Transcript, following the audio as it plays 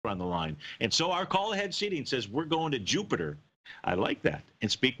on the line. And so our call ahead seating says we're going to Jupiter. I like that.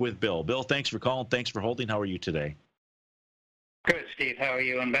 And speak with Bill. Bill, thanks for calling. Thanks for holding. How are you today? Good, Steve. How are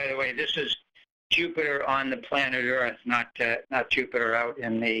you? And by the way, this is Jupiter on the planet Earth, not Jupiter out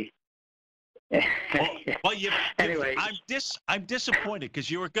in the. Well, anyway, I'm disappointed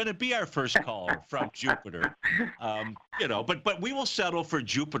because you were going to be our first caller from Jupiter, but we will settle for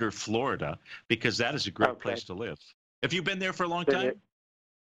Jupiter, Florida, because that is a great place to live. Have you been there for a long time?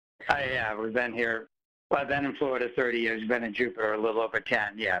 I have. We've been here. Well, I've been in Florida 30 years. Been in Jupiter a little over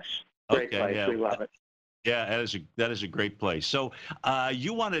 10. Yes, great place. Yeah. We love it. Yeah, that is a great place. So,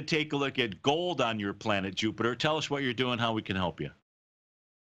 you want to take a look at gold on your planet Jupiter? Tell us what you're doing, how we can help you.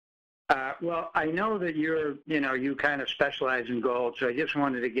 Well, I know that you kind of specialize in gold, so I just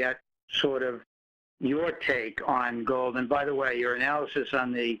wanted to get sort of your take on gold. And by the way, your analysis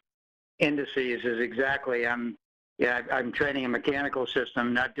on the indices is exactly. I'm trading a mechanical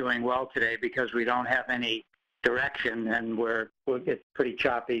system, not doing well today because we don't have any direction and it's pretty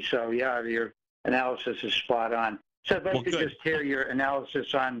choppy. So yeah, your analysis is spot on. So I'd like to just hear your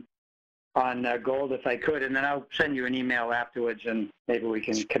analysis on gold if I could, and then I'll send you an email afterwards and maybe we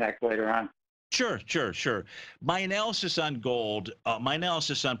can connect later on. Sure. My analysis on gold, my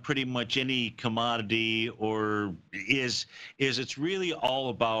analysis on pretty much any commodity is it's really all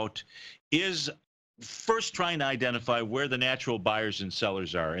about first trying to identify where the natural buyers and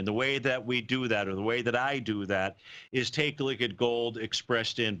sellers are. And the way that we do that, or the way that I do that, is take a look at gold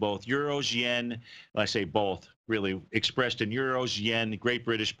expressed in both euros, yen, I say both, really, expressed in euros, yen, Great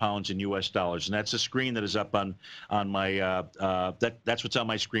British pounds, and U.S. dollars. And that's a screen that is up on my, that's what's on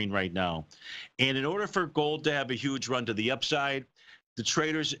my screen right now. And in order for gold to have a huge run to the upside, the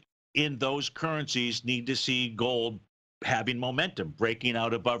traders in those currencies need to see gold having momentum, breaking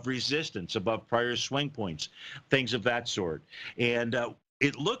out above resistance, above prior swing points, things of that sort. And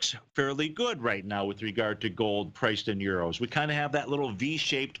it looks fairly good right now with regard to gold priced in euros. We kind of have that little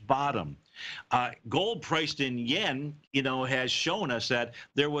V-shaped bottom. Gold priced in yen, has shown us that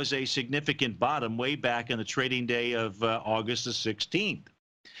there was a significant bottom way back in the trading day of August the 16th.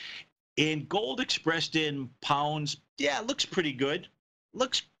 In gold expressed in pounds, yeah, it looks pretty good.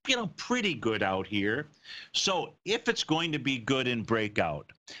 Looks pretty good out here. So if it's going to be good in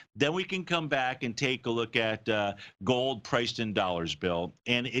breakout, then we can come back and take a look at gold priced in dollars, Bill.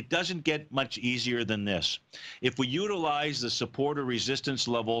 And it doesn't get much easier than this. If we utilize the support or resistance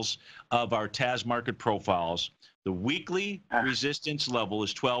levels of our TAS market profiles, the weekly resistance level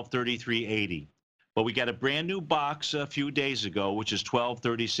is 1233.80. But we got a brand new box a few days ago, which is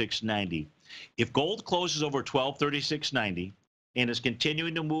 1236.90. If gold closes over 1236.90, and is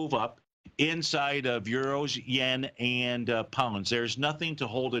continuing to move up inside of euros, yen, and pounds, there's nothing to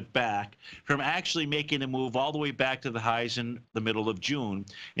hold it back from actually making a move all the way back to the highs in the middle of June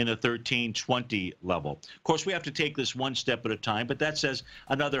in the 1320 level. Of course, we have to take this one step at a time, but that says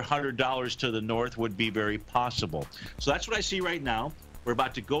another $100 to the north would be very possible. So that's what I see right now. We're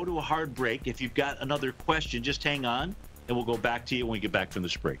about to go to a hard break. If you've got another question, just hang on, and we'll go back to you when we get back from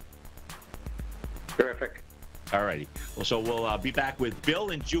this break. Terrific. All righty. Well, so we'll be back with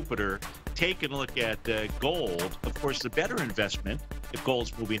Bill in Jupiter taking a look at gold. Of course, the better investment, if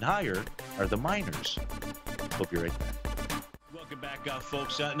gold's moving higher, are the miners. Hope you're right back. Welcome back,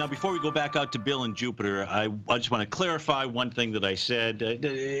 folks. Now, before we go back out to Bill in Jupiter, I just want to clarify one thing that I said,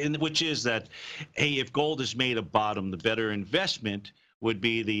 which is that, hey, if gold has made a bottom, the better investment would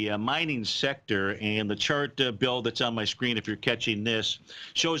be the mining sector. And the chart, Bill, that's on my screen, if you're catching this,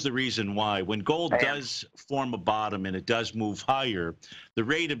 shows the reason why. When gold does form a bottom and it does move higher, the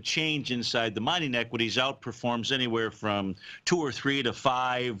rate of change inside the mining equities outperforms anywhere from 2 or 3 to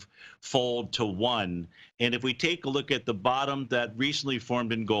 5-fold to 1. And if we take a look at the bottom that recently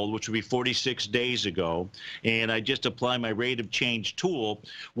formed in gold, which would be 46 days ago, and I just apply my rate of change tool,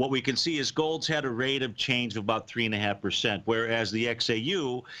 what we can see is gold's had a rate of change of about 3.5%, whereas the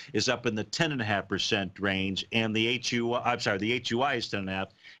XAU is up in the 10.5% range, and the HUI is 10.5%,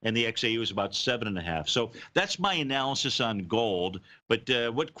 and the XAU is about 7.5%. So that's my analysis on gold. But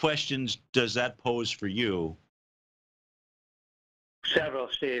what questions does that pose for you? Several,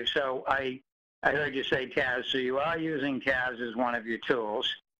 Steve. So I heard you say TAS, so you are using TAS as one of your tools.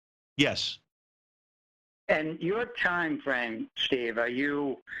 Yes. And your time frame, Steve, do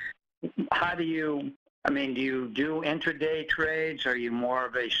you do intraday trades? Are you more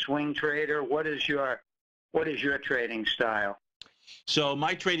of a swing trader? What is your trading style? So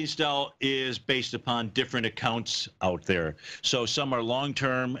my trading style is based upon different accounts out there. So some are long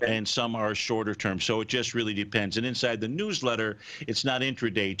term Okay. and some are shorter term. So it just really depends. And inside the newsletter, it's not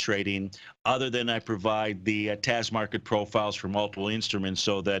intraday trading, other than I provide the TAS market profiles for multiple instruments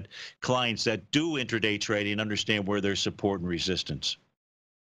so that clients that do intraday trading understand where there's support and resistance.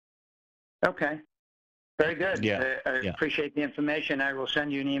 Okay. Very good. Yeah. I Yeah. appreciate the information. I will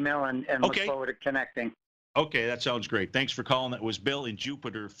send you an email and look Okay. forward to connecting. Okay, that sounds great. Thanks for calling. That was Bill in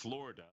Jupiter, Florida.